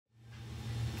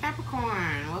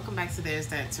Capricorn, welcome back to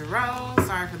Theresthattarot.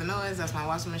 Sorry for the noise, that's my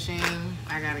washing machine.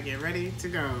 I gotta get ready to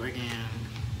go again.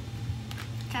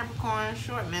 Capricorn,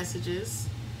 short messages.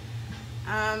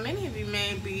 Many of you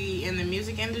may be in the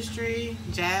music industry,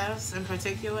 jazz in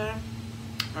particular,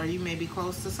 or you may be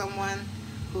close to someone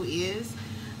who is.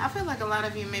 I feel like a lot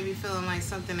of you may be feeling like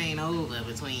something ain't over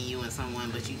between you and someone,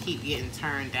 but you keep getting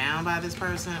turned down by this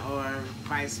person, or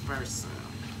vice versa.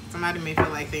 Somebody may feel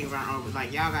like things aren't over,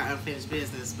 like y'all got unfinished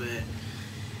business, but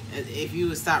if you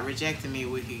would stop rejecting me,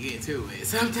 we could get to it.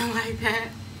 Something like that.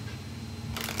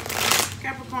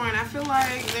 Capricorn, I feel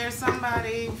like there's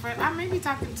somebody, I may be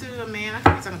talking to a man, I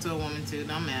could be talking to a woman too,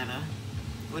 don't matter.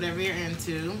 Whatever you're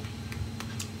into.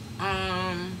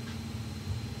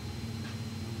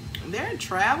 They're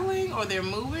traveling, or they're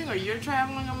moving, or you're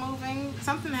traveling or moving.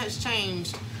 Something has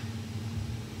changed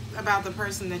about the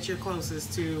person that you're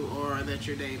closest to or that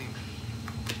you're dating.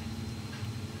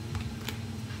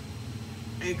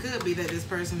 It could be that this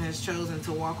person has chosen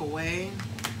to walk away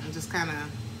and just kind of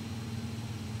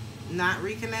not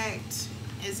reconnect,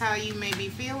 is how you may be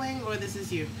feeling, or this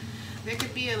is you. There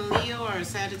could be a Leo or a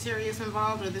Sagittarius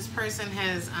involved, or this person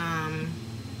has,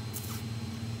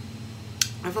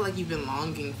 I feel like you've been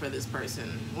longing for this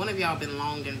person. One of y'all been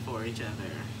longing for each other.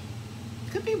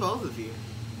 Could be both of you,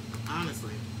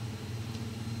 honestly.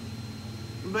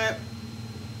 But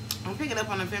I'm picking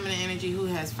up on a feminine energy who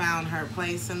has found her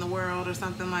place in the world or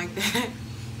something like that.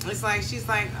 It's like she's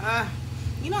like,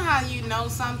 you know how you know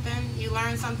something, you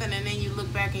learn something, and then you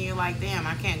look back and you're like, damn,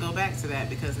 I can't go back to that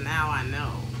because now I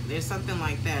know. There's something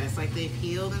like that. It's like they've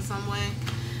healed in some way,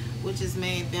 which has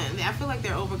made them, I feel like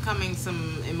they're overcoming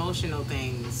some emotional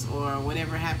things or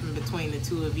whatever happened between the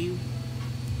two of you.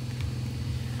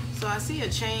 So I see a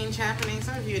change happening.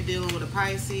 Some of you are dealing with a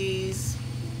Pisces.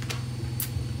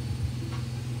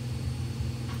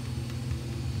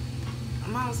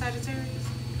 Am I on Sagittarius?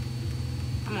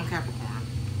 I'm on Capricorn.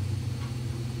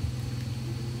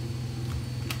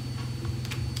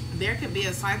 There could be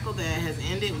a cycle that has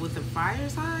ended with a fire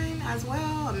sign as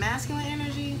well, a masculine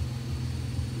energy.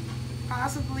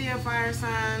 Possibly a fire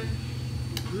sign.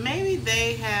 Maybe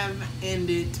they have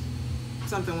ended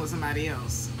something with somebody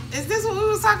else. Is this what we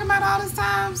was talking about all this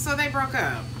time? So they broke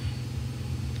up.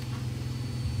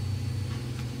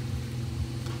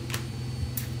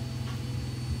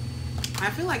 I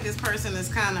feel like this person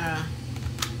is kind of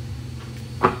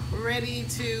ready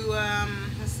to,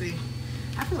 let's see.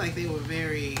 I feel like they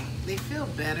feel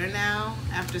better now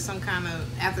after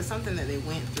after something that they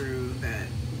went through that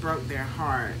broke their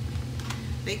heart.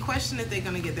 They question if they're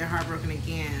going to get their heart broken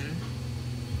again.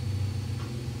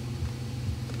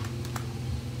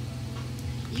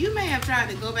 You may have tried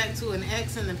to go back to an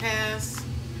ex in the past,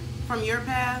 from your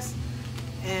past,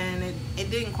 and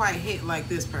it didn't quite hit like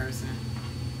this person.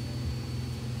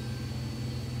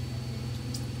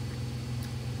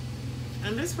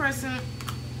 And this person,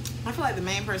 I feel like the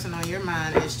main person on your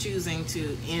mind is choosing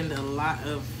to end a lot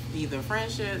of either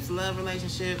friendships, love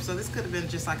relationships. So this could have been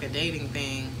just like a dating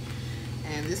thing.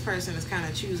 And this person is kind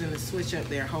of choosing to switch up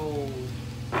their whole,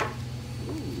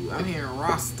 ooh, I'm hearing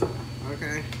roster,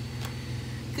 okay?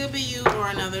 Could be you or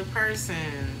another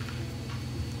person.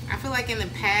 I feel like in the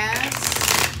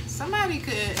past, somebody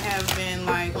could have been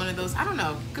like one of those, I don't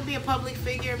know, could be a public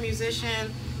figure,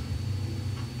 musician,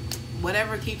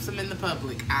 whatever keeps them in the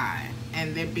public eye.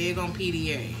 And they're big on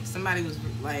PDA. Somebody was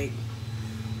like,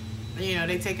 you know,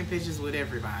 they taking pictures with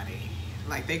everybody.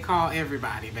 Like they call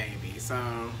everybody baby. So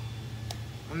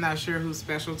I'm not sure who's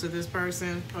special to this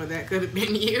person, or that could have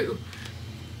been you.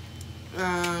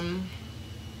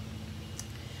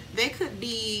 They could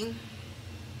be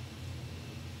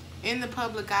in the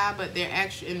public eye, but they're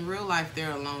actually, in real life,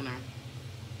 they're a loner.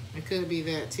 It could be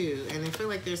that too. And I feel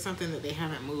like there's something that they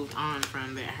haven't moved on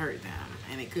from that hurt them.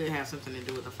 And it could have something to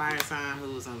do with a fire sign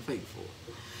who was unfaithful.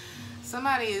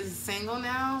 Somebody is single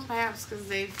now, perhaps because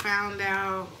they found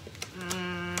out.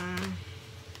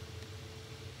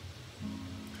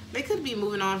 They could be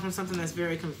moving on from something that's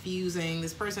very confusing.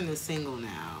 This person is single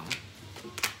now.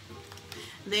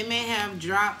 They may have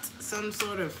dropped some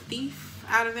sort of thief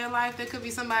out of their life. There could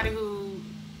be somebody who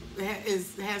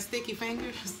has sticky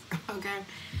fingers, okay?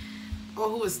 Or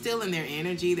who is still in their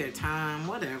energy, their time,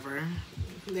 whatever.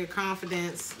 Their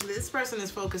confidence. This person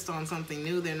is focused on something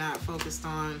new. They're not focused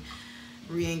on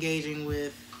re-engaging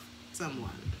with someone.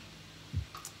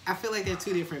 I feel like they're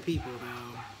two different people,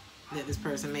 though, that this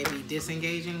person may be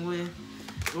disengaging with,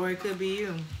 or it could be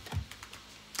you.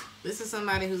 This is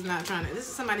somebody who's not trying to, this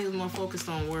is somebody who's more focused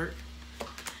on work.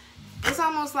 It's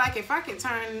almost like if I can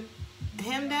turn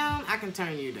him down, I can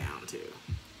turn you down too.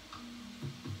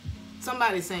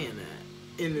 Somebody's saying that.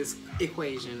 in this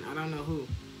equation. I don't know who.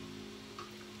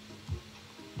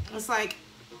 It's like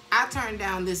I turned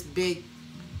down this big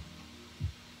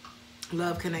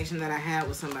love connection that I had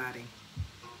with somebody,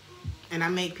 and I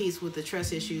made peace with the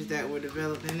trust issues that were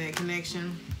developed in that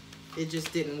connection. It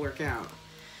just didn't work out.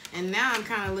 And now I'm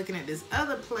kind of looking at this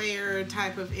other player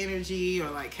type of energy, or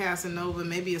like Casanova.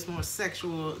 Maybe it's more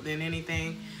sexual than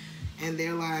anything. And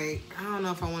they're like, I don't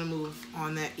know if I want to move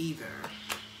on that either.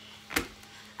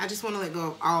 I just want to let go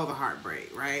of all the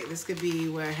heartbreak, right? This could be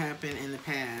what happened in the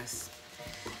past.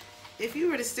 If you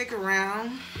were to stick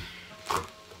around,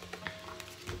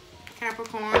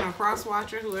 Capricorn or cross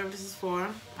watcher, whoever this is for,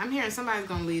 I'm hearing somebody's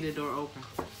going to leave the door open.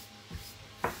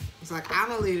 It's like, I'm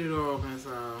going to leave the door open,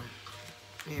 so,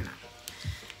 you know.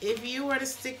 If you were to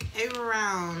stick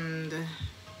around,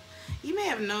 you may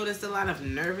have noticed a lot of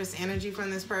nervous energy from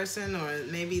this person, or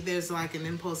maybe there's like an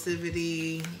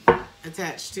impulsivity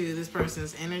attached to this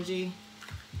person's energy.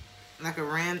 Like a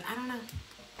I don't know.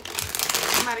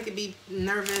 Somebody could be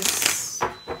nervous,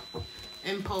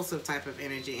 impulsive type of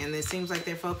energy, and it seems like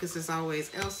their focus is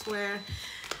always elsewhere.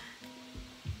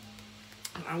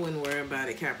 I wouldn't worry about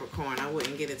it, Capricorn. I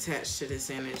wouldn't get attached to this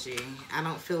energy. I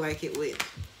don't feel like it would.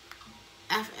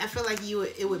 I feel like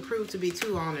it would prove to be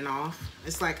too on and off.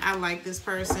 It's like, I like this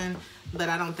person, but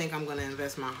I don't think I'm going to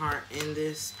invest my heart in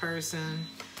this person.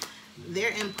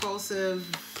 Their impulsive,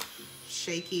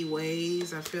 shaky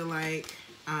ways, I feel like,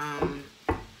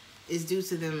 is due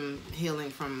to them healing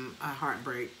from a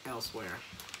heartbreak elsewhere.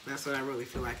 That's what I really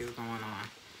feel like is going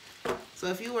on. So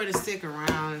if you were to stick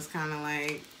around, it's kind of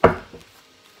like,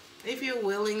 if you're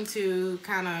willing to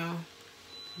kind of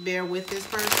bear with this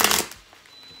person,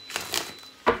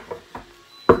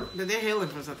 but they're healing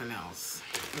from something else.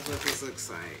 That's what this looks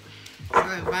like. So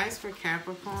advice for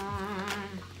Capricorn.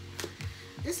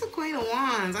 It's the Queen of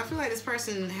Wands. I feel like this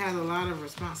person has a lot of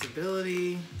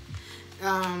responsibility.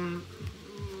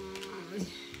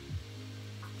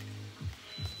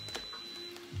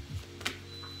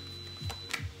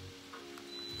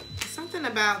 Something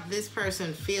about this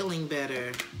person feeling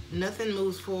better. Nothing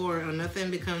moves forward or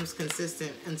nothing becomes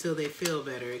consistent until they feel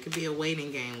better. It could be a waiting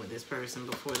game with this person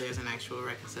before there's an actual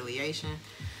reconciliation.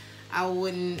 I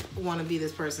wouldn't want to be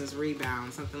this person's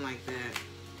rebound, something like that.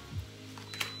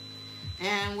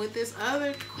 And with this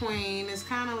other queen, it's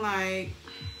kind of like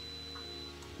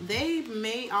they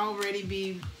may already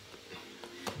be,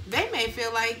 they may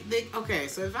feel like, okay,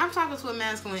 so if I'm talking to a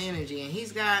masculine energy and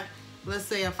he's got, let's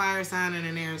say, a fire sign and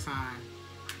an air sign,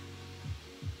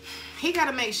 he got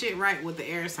to make shit right with the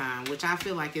air sign, which I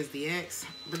feel like is the ex.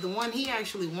 But the one he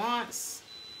actually wants,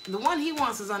 the one he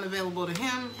wants is unavailable to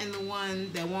him, and the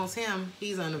one that wants him,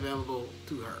 he's unavailable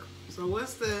to her. So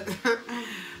what's the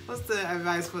what's the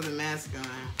advice for the masculine?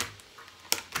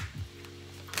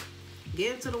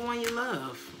 Give to the one you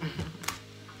love.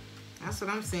 That's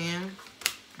what I'm saying.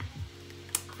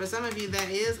 For some of you, that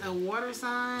is a water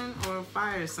sign or a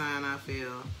fire sign, I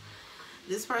feel.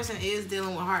 This person is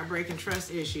dealing with heartbreak and trust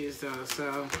issues, though,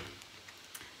 so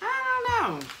I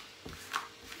don't know.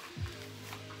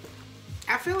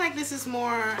 I feel like this is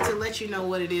more to let you know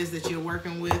what it is that you're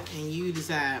working with, and you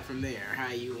decide from there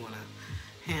how you want to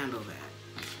handle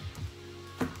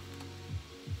that.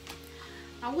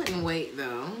 I wouldn't wait,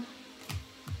 though.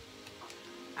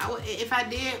 If I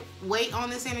did wait on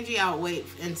this energy, I would wait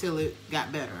until it got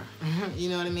better. You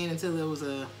know what I mean? Until it was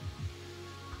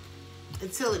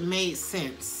until it made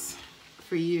sense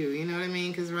for you. You know what I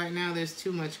mean? Because right now there's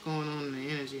too much going on in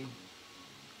the energy.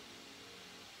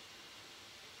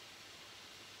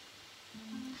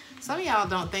 Some of y'all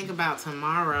don't think about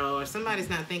tomorrow, or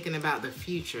somebody's not thinking about the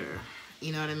future.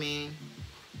 You know what I mean?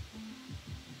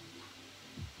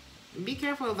 Be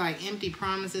careful of like empty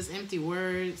promises, empty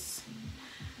words.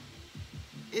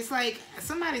 It's like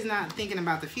somebody's not thinking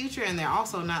about the future, and they're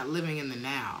also not living in the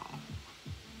now.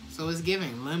 So it's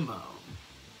giving limbo.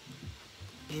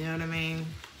 You know what I mean?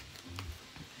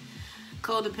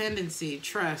 Codependency,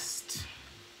 trust,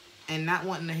 and not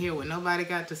wanting to hear what nobody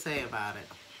got to say about it,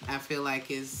 I feel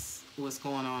like is what's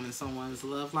going on in someone's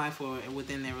love life or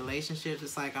within their relationships.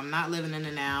 It's like, I'm not living in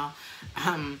the now.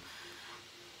 I'm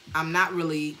not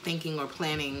really thinking or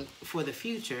planning for the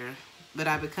future, but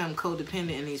I become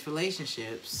codependent in these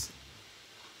relationships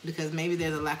because maybe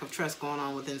there's a lack of trust going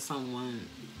on within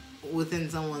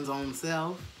someone's own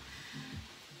self.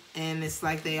 And it's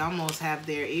like they almost have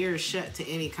their ears shut to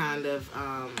any kind of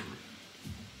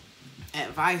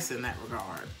advice in that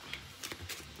regard.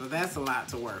 So that's a lot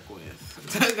to work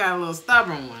with. Got a little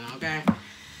stubborn one, okay?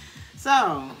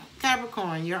 So,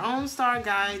 Capricorn, your own star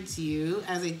guides you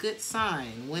as a good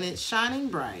sign. When it's shining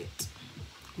bright,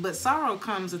 But sorrow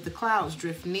comes if the clouds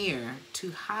drift near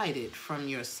to hide it from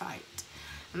your sight.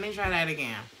 Let me try that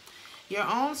again. Your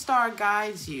own star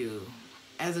guides you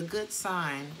as a good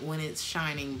sign when it's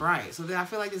shining bright. So I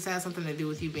feel like this has something to do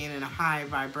with you being in a high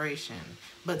vibration.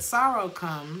 But sorrow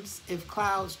comes if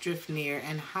clouds drift near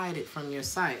and hide it from your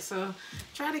sight. So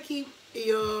try to keep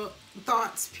your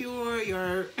thoughts pure,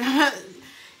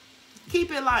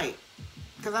 keep it light.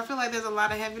 Because I feel like there's a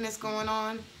lot of heaviness going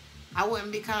on. I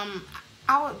would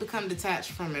become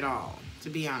detached from it all, to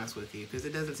be honest with you, because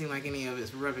it doesn't seem like any of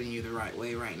it's rubbing you the right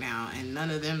way right now, and none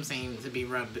of them seem to be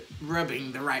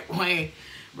rubbing the right way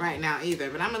right now either.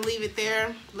 But I'm gonna leave it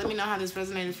there. Let me know how this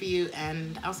resonated for you,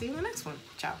 and I'll see you in the next one.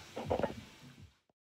 Ciao.